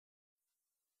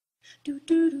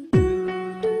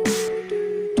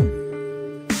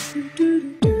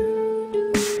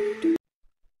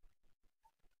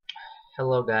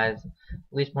Hello guys,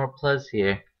 Leechmoreplz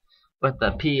here with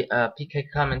the PK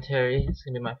commentary. It's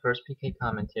gonna be my first PK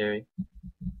commentary,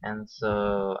 and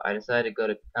so I decided to go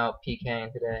to out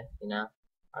PKing today. On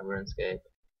RuneScape.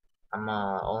 I'm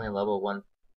only level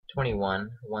 121,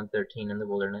 113 in the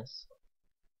wilderness.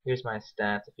 Here's my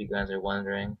stats if you guys are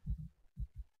wondering.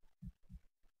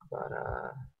 But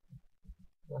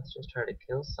let's just try to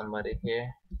kill somebody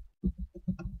here.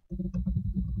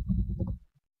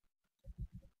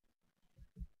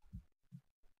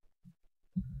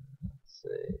 Let's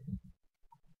see.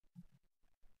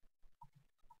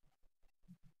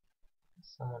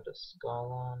 Someone to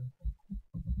skull on.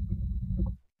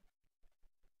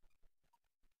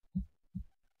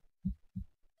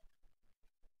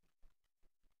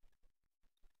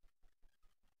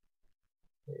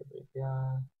 Here we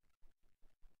go.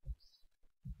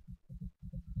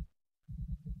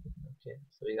 Okay,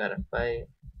 so we got a fight.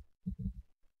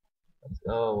 Let's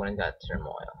go. When it got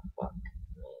turmoil. Fuck me.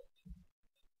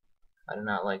 I do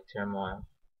not like turmoil.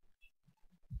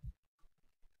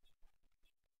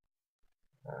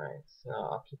 Alright, so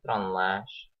I'll keep it on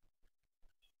Lash.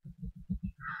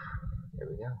 There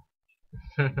we go.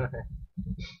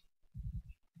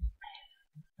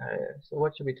 Alright, so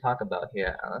what should we talk about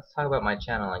here? Let's talk about my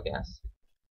channel, I guess.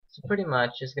 So pretty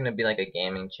much it's gonna be like a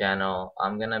gaming channel.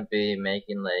 I'm gonna be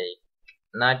making like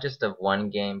not just of one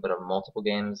game but of multiple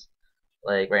games.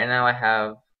 Like right now I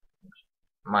have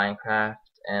Minecraft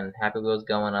and Happy Wheels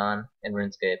going on in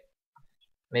RuneScape.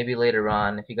 Maybe later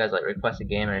on if you guys like request a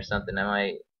game or something I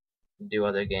might do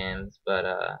other games, but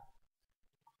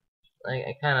like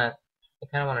I kinda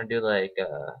wanna do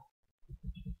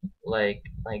like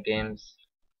games.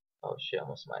 Oh shit, I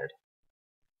almost smited.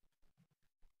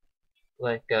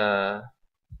 Like oh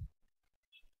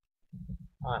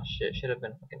shit, should have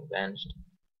been fucking benched.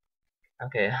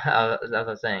 Okay, as I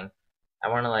was saying, I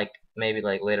wanna like maybe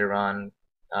like later on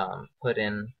put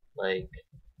in like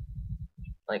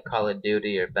Call of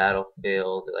Duty or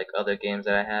Battlefield, like other games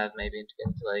that I have maybe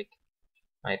into like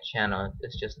my channel.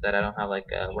 It's just that I don't have like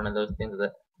one of those things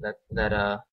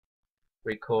that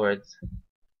records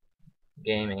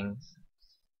gamings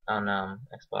on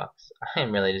Xbox.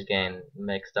 I'm really just getting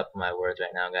mixed up with my words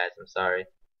right now, guys. I'm sorry.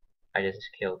 I just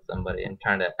killed somebody. I'm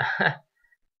trying to.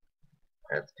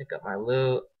 Let's pick up my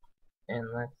loot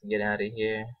and let's get out of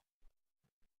here.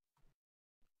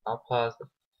 I'll pause the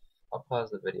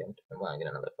video and want to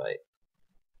get another fight.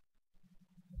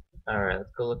 Alright,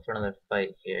 let's go look for another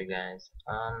fight here, guys.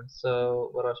 So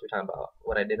what else are we talking about?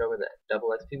 What I did over the double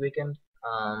XP weekend?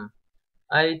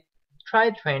 I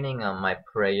tried training my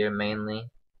prayer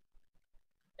mainly,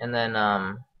 and then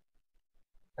after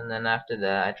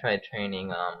that I tried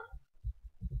training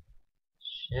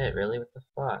shit, really? What the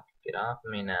fuck? Get off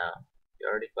of me now. You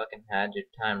already fucking had your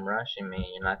time rushing me.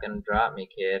 You're not gonna drop me,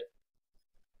 kid.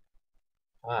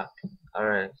 Fuck.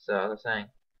 Alright, so I was saying,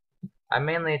 I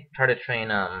mainly try to train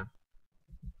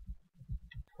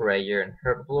prayer and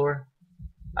herbivore.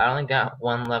 I only got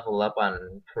one level up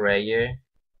on prayer,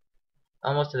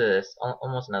 almost to this,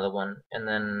 almost another one, and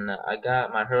then I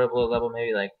got my herbivore level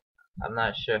maybe like I'm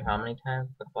not sure how many times.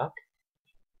 What the fuck?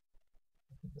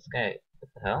 This guy,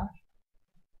 what the hell?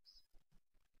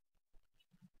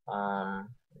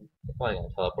 He's probably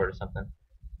gonna teleport or something.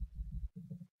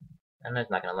 I know he's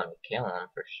not gonna let me kill him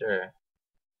for sure.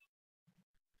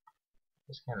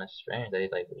 It's kind of strange that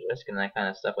he's like risking that kind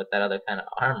of stuff with that other kind of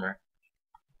armor.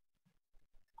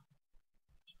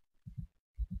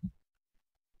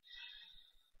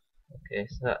 Okay,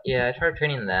 so yeah, I tried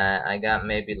training that. I got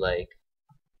maybe like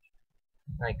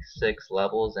 6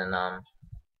 levels in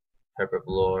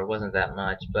herbivore. It wasn't that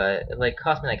much, but it like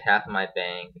cost me like half of my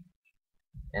bank,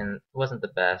 and it wasn't the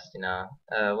best,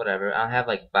 whatever. I have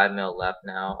like 5 mil left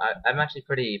now. I'm actually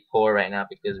pretty poor right now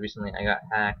because recently I got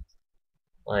hacked,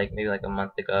 like maybe like a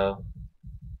month ago.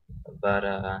 But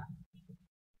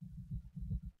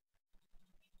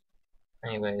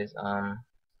anyways, oh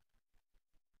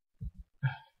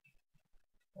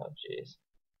jeez,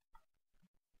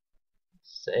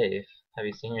 safe. Have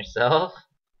you seen yourself?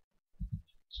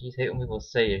 Jeez, hate when people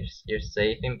say you're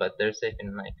safing, but they're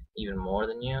safing like even more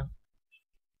than you.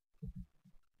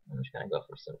 I'm just gonna go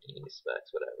for some E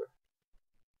specs, whatever.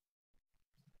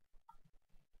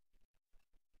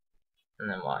 And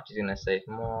then watch, he's gonna save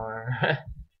more.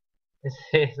 This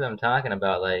is what I'm talking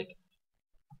about, like,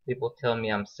 people tell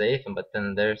me I'm safing, but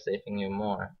then they're safing you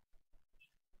more.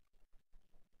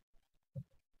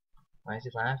 Why is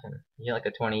he laughing? You're like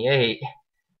a 28.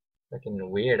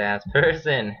 Looking weird ass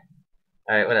person.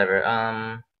 Alright,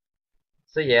 whatever.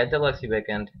 So yeah, Deluxe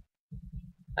weekend.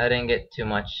 I didn't get too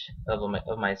much of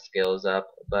my skills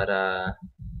up, but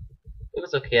it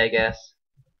was okay, I guess.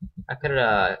 I could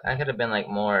have been like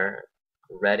more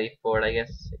ready for it, I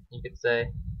guess you could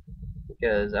say,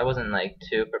 because I wasn't like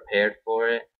too prepared for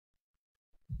it.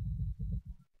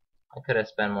 I could have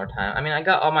spent more time. I mean, I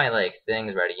got all my like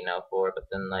things ready, for it, but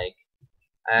then like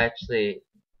I actually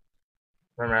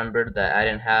remembered that I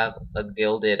didn't have a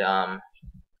gilded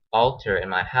altar in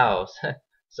my house,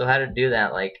 so I had to do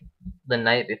that like the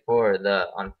night before the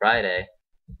on Friday,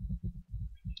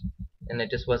 and it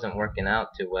just wasn't working out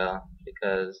too well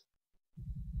because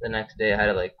the next day I had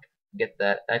to like get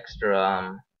that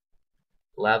extra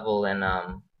level in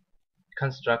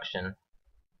construction.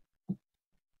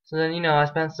 So then I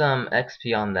spent some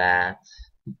XP on that,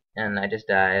 and I just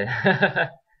died.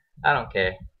 I don't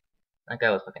care. That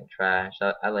guy was fucking trash. I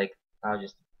was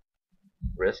just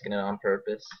risking it on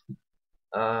purpose.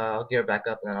 I'll gear back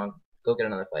up and then I'll go get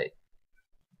another fight.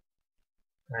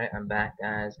 Alright, I'm back,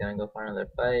 guys. Gonna go find another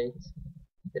fight.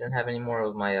 Didn't have any more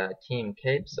of my team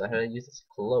cape, so I had to use this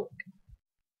cloak,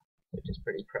 which is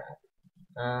pretty crap.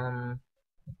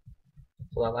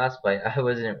 So that last fight, I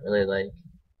wasn't really like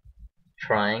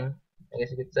trying, I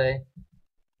guess you could say,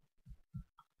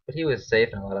 but he was safe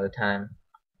a lot of the time.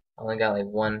 I only got like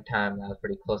one time that I was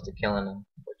pretty close to killing him,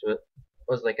 which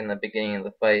was like in the beginning of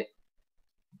the fight.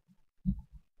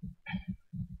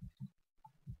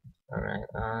 Alright,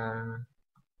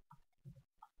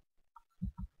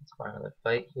 let's find another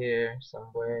fight here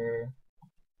somewhere.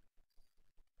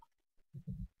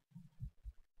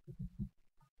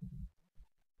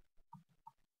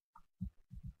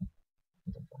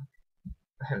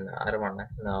 No, I don't wanna.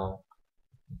 No.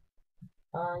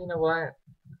 You know what?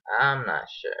 I'm not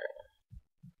sure.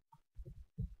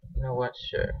 You know what?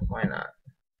 Sure. Why not?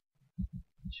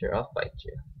 Sure, I'll fight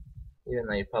you. Even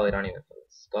though you probably don't even feel the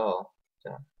skull.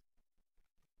 So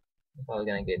I'm probably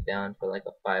gonna get down for like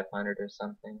a 500 or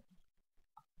something.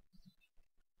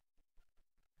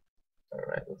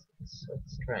 Alright, let's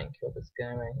try and kill this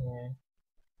guy right here.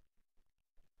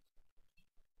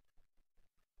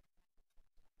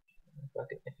 Fuck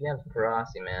it. If you have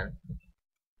Karasi, man.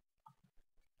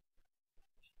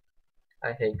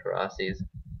 I hate Karasis.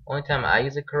 Only time I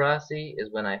use a Karasi is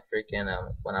when I freaking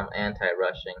when I'm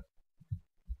anti-rushing.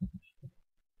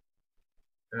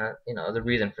 And that, there's a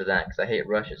reason for that, because I hate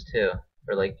rushes too.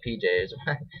 Or like PJs.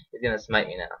 He's gonna smite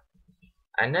me now.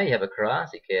 I know you have a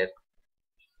Karasi, kid.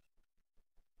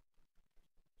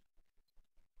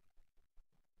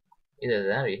 Either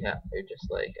that or you're just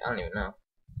like, I don't even know.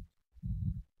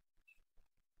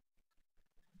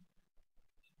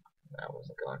 That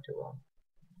wasn't going too well.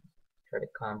 Try to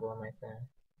combo him right there.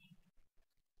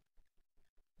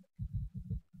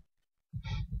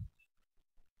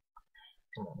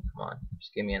 Come on.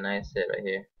 Just give me a nice hit right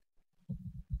here.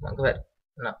 Come on, go ahead.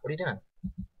 No, what are you doing?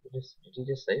 Did you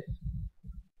just save?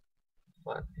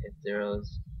 Fuck, hit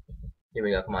zeros. Here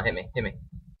we go, come on, hit me.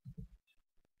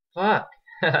 Fuck!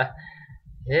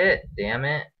 Hit, damn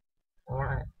it. I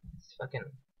want to fucking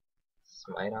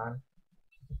smite on.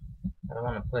 I don't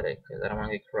want to put it, because I don't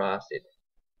want to get crossed.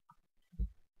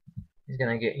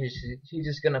 He's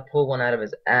just gonna pull one out of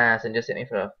his ass and just hit me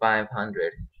for a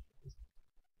 500.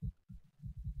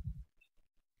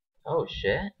 Oh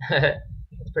shit.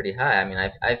 That's pretty high. I mean,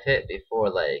 I've hit before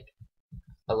like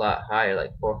a lot higher,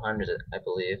 like 400, I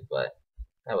believe, but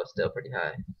that was still pretty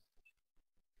high.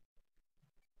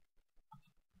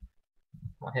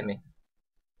 Come on, hit me.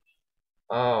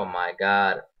 Oh my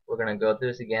god. We're gonna go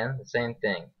through this again? The same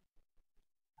thing.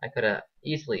 I could have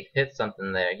easily hit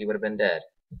something there. He would have been dead.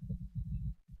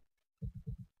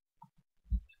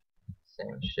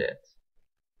 Same shit.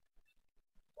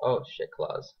 Oh shit,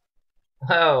 claws.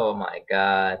 Oh my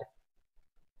god.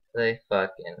 They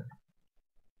fucking...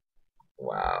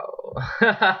 Wow.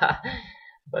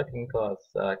 Fucking claws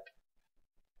suck.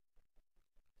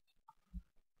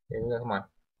 Here we go, come on.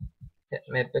 Hit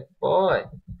me, big boy.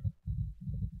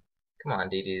 Come on,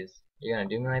 DDs. You're gonna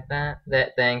do me like that?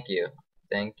 Thank you.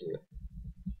 Thank you.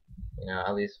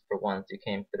 At least for once you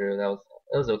came through. It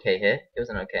was okay hit. It was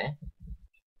an okay.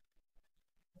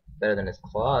 Better than his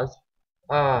claws.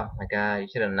 Oh my god, you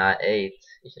should have not ate.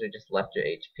 You should have just left your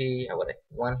HP. I would have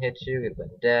one hit you, you'd have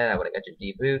been dead. I would have got your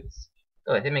D boots.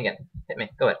 Go ahead, hit me again. Hit me.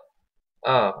 Go ahead.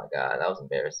 Oh my god, that was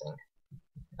embarrassing.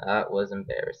 That was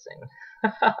embarrassing.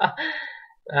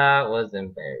 That was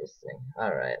embarrassing.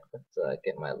 Alright, let's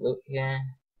get my loot here.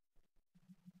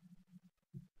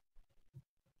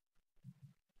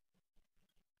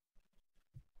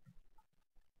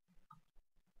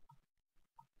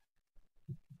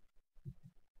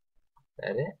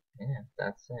 That it? Yeah,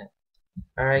 that's it.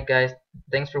 Alright guys,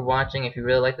 thanks for watching. If you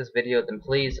really like this video, then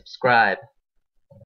please subscribe.